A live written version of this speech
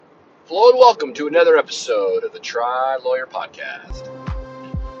Hello and welcome to another episode of the Try Lawyer Podcast.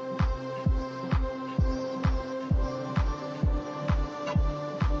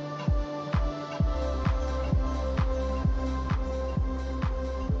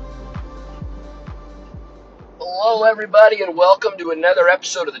 Hello everybody and welcome to another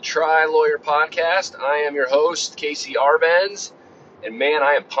episode of the Try Lawyer Podcast. I am your host, Casey Arbenz, and man,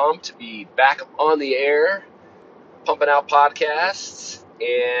 I am pumped to be back on the air, pumping out podcasts,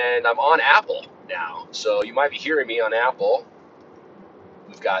 and I'm on Apple now. So you might be hearing me on Apple.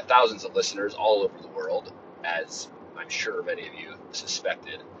 We've got thousands of listeners all over the world, as I'm sure many of you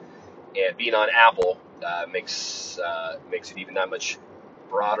suspected. And being on Apple makes it even that much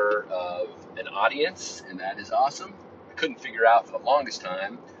broader of an audience, and that is awesome. I couldn't figure out for the longest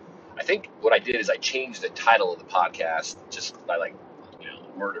time. I think what I did is I changed the title of the podcast just by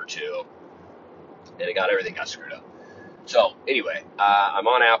a word or two, and everything got screwed up. So anyway, I'm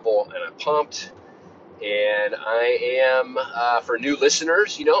on Apple, and I'm pumped. And I am, for new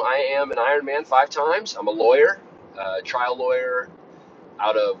listeners, I am an Ironman 5 times. I'm a lawyer, trial lawyer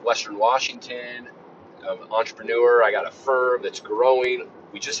out of Western Washington. I'm an entrepreneur. I got a firm that's growing.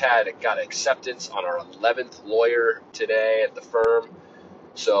 We just got acceptance on our 11th lawyer today at the firm.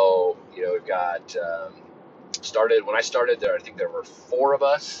 So, we've got started. When I started there, I think there were 4 of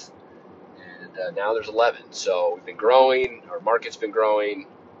us, and now there's 11. So we've been growing. Our market's been growing.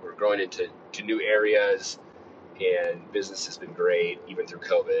 We're growing into new areas, and business has been great, even through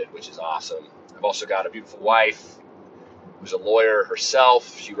COVID, which is awesome. I've also got a beautiful wife who's a lawyer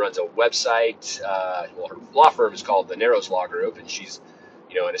herself. She runs a website. Her law firm is called the Narrows Law Group, and she's,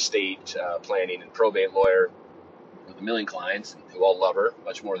 an estate planning and probate lawyer with 1 million clients who all love her,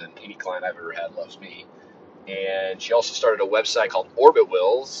 much more than any client I've ever had loves me. And she also started a website called Orbit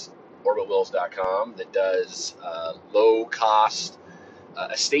Wills, orbitwills.com, that does low-cost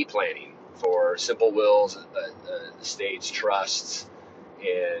estate planning for simple wills, estates, trusts,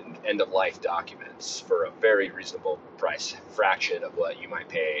 and end-of-life documents for a very reasonable price, fraction of what you might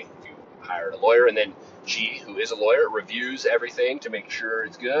pay if you hired a lawyer. And then she, who is a lawyer, reviews everything to make sure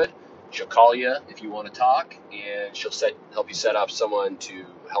it's good. She'll call you if you want to talk, and she'll help you set up someone to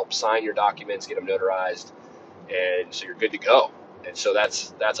help sign your documents, get them notarized, and so you're good to go. And so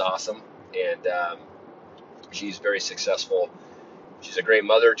that's awesome. And she's very successful. She's a great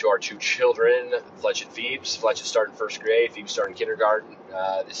mother to our 2 children, Fletch and Phoebes. Fletch is starting 1st grade. Phoebes starting kindergarten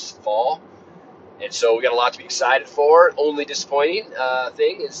this fall. And so we got a lot to be excited for. Only disappointing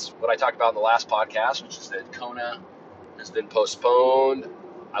thing is what I talked about in the last podcast, which is that Kona has been postponed.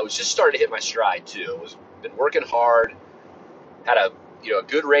 I was just starting to hit my stride too. Been working hard. Had a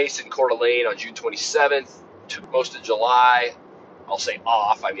good race in Coeur d'Alene on June 27th. Took most of July, I'll say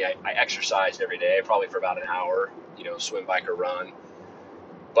off. I mean, I exercised every day, probably for about an hour. Swim, bike, or run.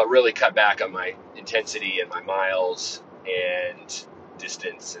 But really cut back on my intensity and my miles and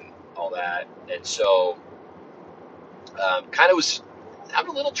distance and all that. And so kind of was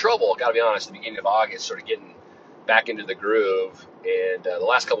having a little trouble, got to be honest, at the beginning of August, sort of getting back into the groove. And the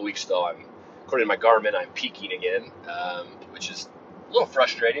last couple of weeks, though, according to my Garmin, I'm peaking again, which is a little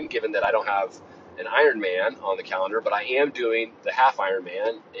frustrating given that I don't have an Ironman on the calendar, but I am doing the half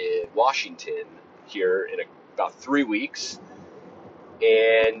Ironman in Washington here in about 3 weeks.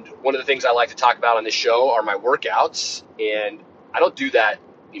 And one of the things I like to talk about on this show are my workouts. And I don't do that,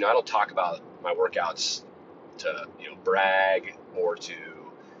 I don't talk about my workouts to, brag or to,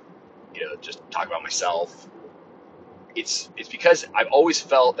 just talk about myself. It's because I've always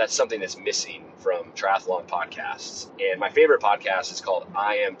felt that's something that's missing from triathlon podcasts. And my favorite podcast is called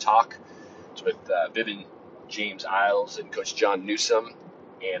I Am Talk. It's with Vivian James Isles and Coach John Newsom.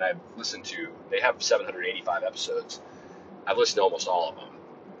 And they have 785 episodes. I've listened to almost all of them.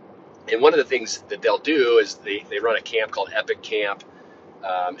 And one of the things that they'll do is they run a camp called Epic Camp,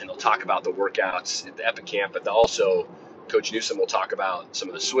 and they'll talk about the workouts at the Epic Camp, but also Coach Newsom will talk about some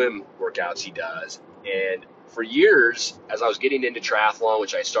of the swim workouts he does. And for years, as I was getting into triathlon,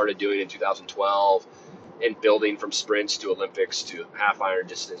 which I started doing in 2012, and building from sprints to Olympics to half iron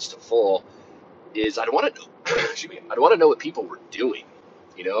distance to full, is I'd want to know what people were doing.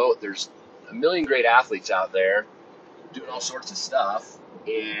 There's a million great athletes out there doing all sorts of stuff,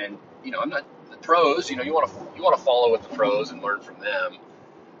 and I'm not the pros. You want to follow with the pros and learn from them,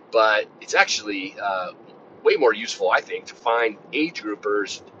 but it's actually way more useful, I think, to find age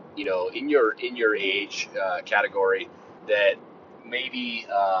groupers, in your age category that maybe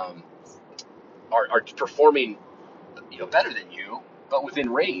are performing, better than you, but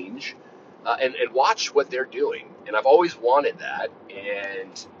within range, and watch what they're doing. And I've always wanted that,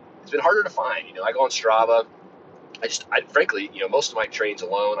 and it's been harder to find. I go on Strava. frankly, most of my train's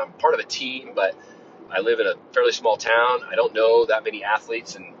alone. I'm part of a team, but I live in a fairly small town. I don't know that many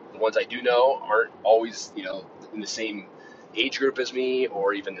athletes, and the ones I do know aren't always, in the same age group as me,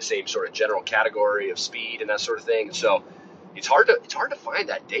 or even the same sort of general category of speed and that sort of thing. And so it's hard to find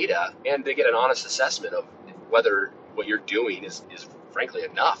that data and to get an honest assessment of whether what you're doing is frankly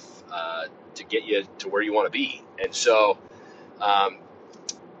enough to get you to where you want to be. And so um,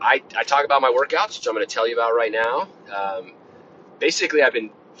 I talk about my workouts, which I'm going to tell you about right now. Basically, I've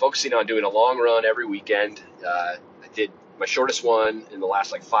been focusing on doing a long run every weekend. I did my shortest one in the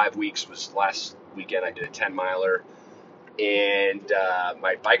last like 5 weeks was last weekend. I did a 10 miler, and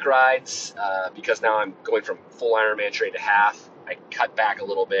my bike rides, because now I'm going from full Ironman train to half. I cut back a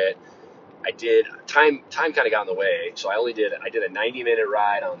little bit. I did time kind of got in the way, so I did a 90-minute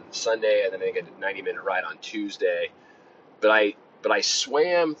ride on Sunday, and then I did a 90-minute ride on Tuesday. But I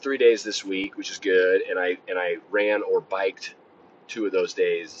swam 3 days this week, which is good, and I ran or biked 2 of those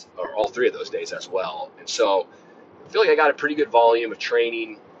days, or all 3 of those days as well. And so I feel like I got a pretty good volume of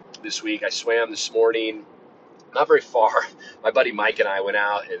training this week. I swam this morning, not very far. My buddy Mike and I went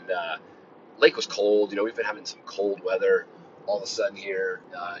out, and lake was cold. We've been having some cold weather all of a sudden here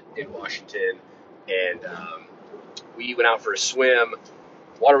in Washington, and we went out for a swim.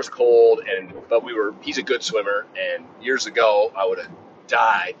 Water was cold, but he's a good swimmer, and years ago I would have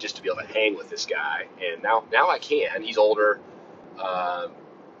died just to be able to hang with this guy, and now I can. He's older,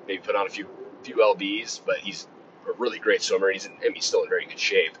 maybe put on a few lbs, but he's a really great swimmer. He's still in very good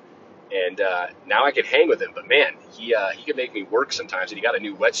shape, and now I can hang with him. But man, he can make me work sometimes, and he got a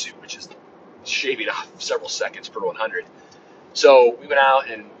new wetsuit, which is shaving off several seconds per 100. So we went out,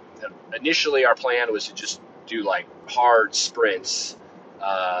 and initially our plan was to just do like hard sprints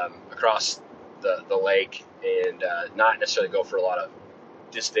across the lake, and not necessarily go for a lot of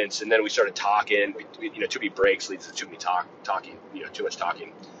distance. And then we started talking. Too many breaks leads to too many talking. Too much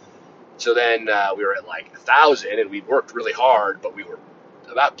talking. So then we were at like 1,000, and we worked really hard, but we were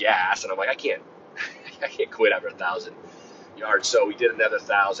about gas. And I'm like, I can't quit after 1,000 yards. So we did another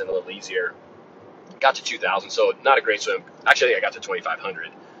 1,000, a little easier. Got to 2,000, so not a great swim. Actually, I think I got to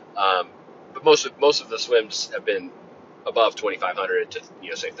 2,500. But most of the swims have been above 2,500 to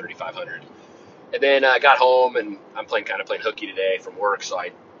say 3,500. And then I got home, and I'm playing hooky today from work, so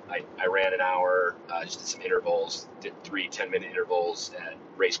I ran an hour, just did some intervals, did 3 10-minute intervals at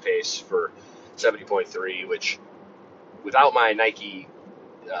race pace for 70.3, which without my Nike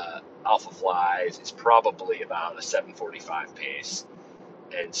Alpha Flies, it's probably about a 7:45 pace.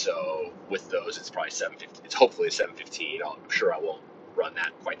 And so with those, it's probably 7:15. It's hopefully a 7:15. I'm sure I won't run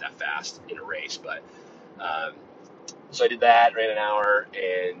that quite that fast in a race, but so I did that, ran an hour,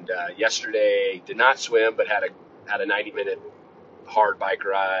 and yesterday did not swim, but had a 90-minute hard bike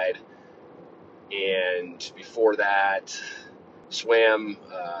ride, and before that swam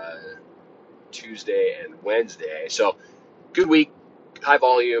Tuesday and Wednesday. So good week, high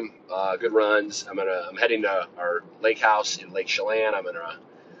volume, good runs. I'm heading to our lake house in Lake Chelan. I'm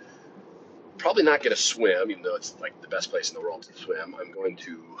probably not going to swim, even though it's like the best place in the world to swim. I'm going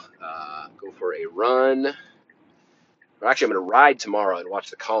to go for a run. Or actually, I'm going to ride tomorrow and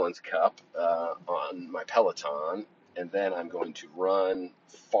watch the Collins Cup on my Peloton, and then I'm going to run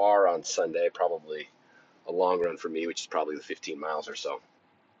far on Sunday, probably a long run for me, which is probably the 15 miles or so.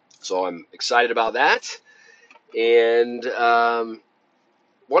 So I'm excited about that, and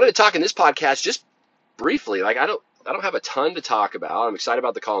wanted to talk in this podcast just briefly. Like I don't have a ton to talk about. I'm excited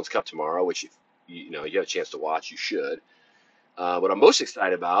about the Collins Cup tomorrow, which if you have a chance to watch, you should. What I'm most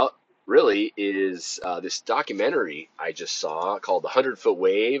excited about really is this documentary I just saw called The 100-Foot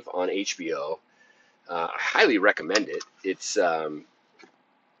Wave on HBO. I highly recommend it. It's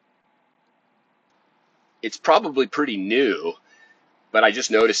probably pretty new, but I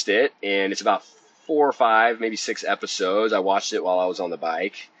just noticed it, and it's about 4 or 5, maybe 6 episodes. I watched it while I was on the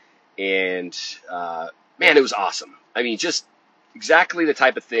bike, and man, it was awesome. I mean, just exactly the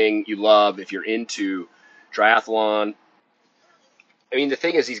type of thing you love if you're into triathlon. I mean, the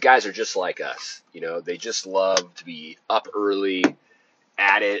thing is, these guys are just like us. They just love to be up early,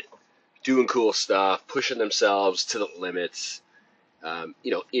 at it, doing cool stuff, pushing themselves to the limits,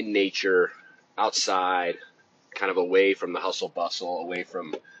 in nature, outside, kind of away from the hustle bustle, away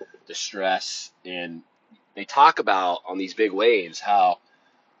from the stress. And they talk about on these big waves how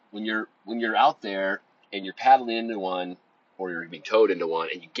when you're out there and you're paddling into one, or you're being towed into one,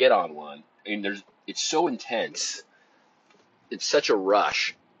 and you get on one, I mean, it's so intense. It's such a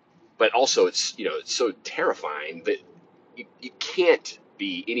rush, but also it's so terrifying that you can't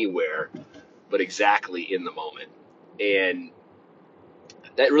be anywhere but exactly in the moment. And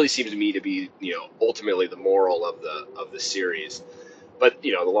that really seems to me to be, ultimately the moral of the series. But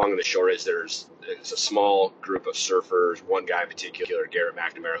the long and the short is there's a small group of surfers. One guy in particular, Garrett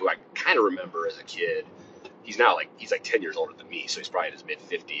McNamara, who I kind of remember as a kid. He's like 10 years older than me, so he's probably in his mid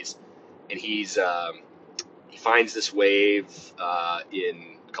 50s, and he finds this wave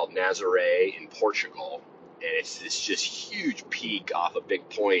in called Nazaré in Portugal, and it's this just huge peak off a big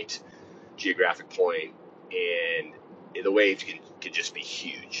point, geographic point, and the waves can just be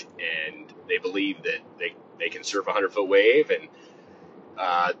huge. And they believe that they can surf a 100-foot wave, and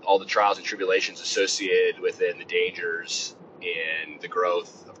all the trials and tribulations associated with it, and the dangers and the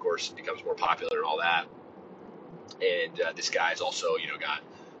growth, of course, becomes more popular and all that. And this guy's also, got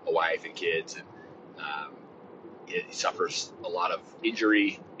a wife and kids, and he suffers a lot of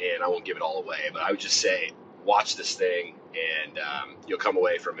injury, and I won't give it all away, but I would just say watch this thing, and you'll come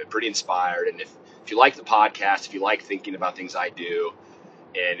away from it pretty inspired. And if you like the podcast, if you like thinking about things I do,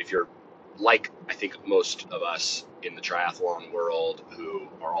 and if you're like I think most of us in the triathlon world who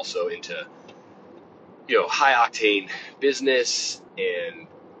are also into high octane business, and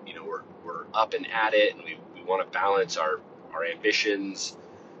we're up and at it, and we want to balance our ambitions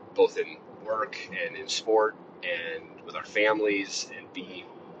both in work and in sport and with our families, and be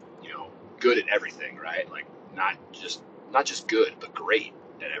good at everything, right? Like not just good, but great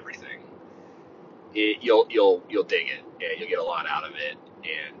at everything. You'll dig it, and you'll get a lot out of it,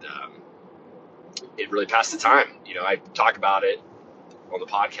 and it really passed the time. I talk about it on the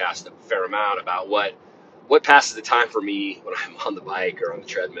podcast a fair amount about what passes the time for me when I'm on the bike or on the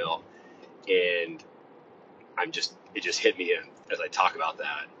treadmill, and it just hit me, and as I talk about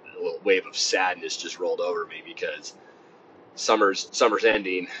that, a little wave of sadness just rolled over me, because summer's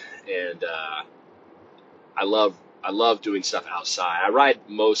ending, and I love doing stuff outside. I ride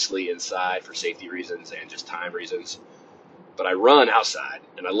mostly inside for safety reasons and just time reasons, but I run outside,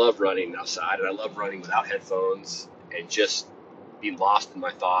 and I love running outside, and I love running without headphones and just being lost in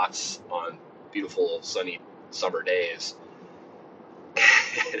my thoughts on beautiful sunny summer days.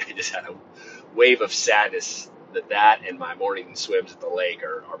 And I just had a wave of sadness that and my morning swims at the lake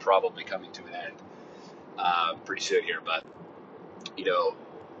are probably coming to an end pretty soon here. But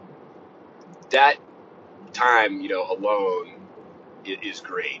that time alone is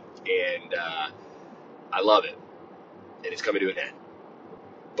great, and I love it, and it's coming to an end.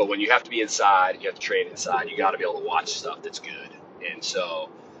 But when you have to be inside and you have to train inside, you got to be able to watch stuff that's good. And so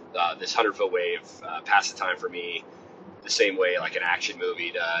this 100-foot wave passed the time for me the same way like an action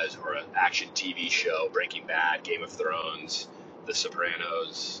movie does, or an action TV show, Breaking Bad, Game of Thrones, The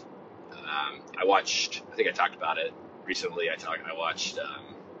Sopranos. I think I talked about it recently. I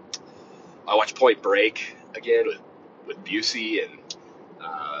watched Point Break again with Busey and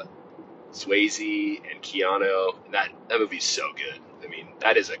Swayze and Keanu. And that movie's so good. I mean,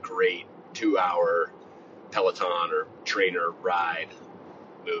 that is a great 2-hour Peloton or trainer ride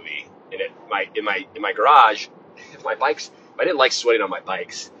movie. And in my garage, if I didn't like sweating on my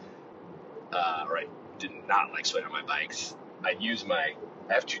bikes, or I did not like sweating on my bikes, I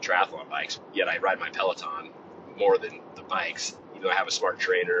have 2 triathlon bikes, yet I ride my Peloton more than the bikes. I have a smart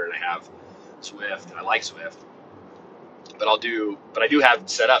trainer, and I have Zwift, and I like Zwift. But I do have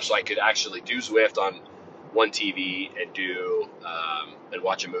set up so I could actually do Zwift on one TV and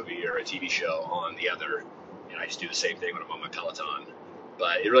watch a movie or a TV show on the other, and I just do the same thing when I'm on my Peloton.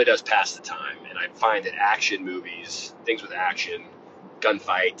 But it really does pass the time, and I find that action movies, things with action,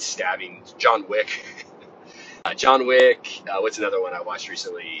 gunfights, stabbing, John Wick, what's another one I watched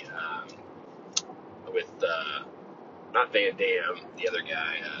recently with not Van Damme, the other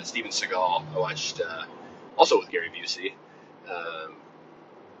guy, Steven Seagal. I watched also with Gary Busey.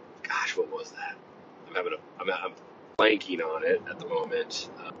 Gosh, what was that? I'm blanking on it at the moment.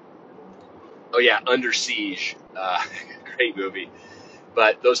 Oh yeah, Under Siege, great movie.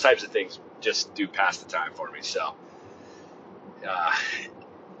 But those types of things just do pass the time for me. So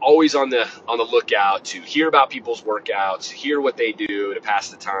always on the lookout to hear about people's workouts, hear what they do to pass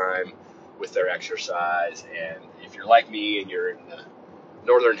the time with their exercise. And if you're like me and you're in the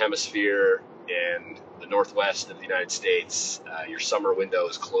northern hemisphere and the northwest of the United States, your summer window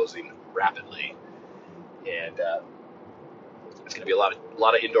is closing rapidly, and it's going to be a lot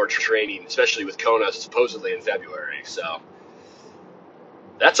of indoor training, especially with Kona supposedly in February. So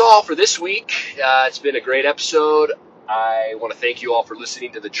that's all for this week. It's been a great episode. I want to thank you all for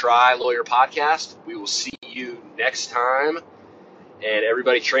listening to the Tri Lawyer Podcast. We will see you next time, and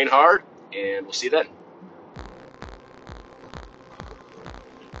everybody train hard, and we'll see you then.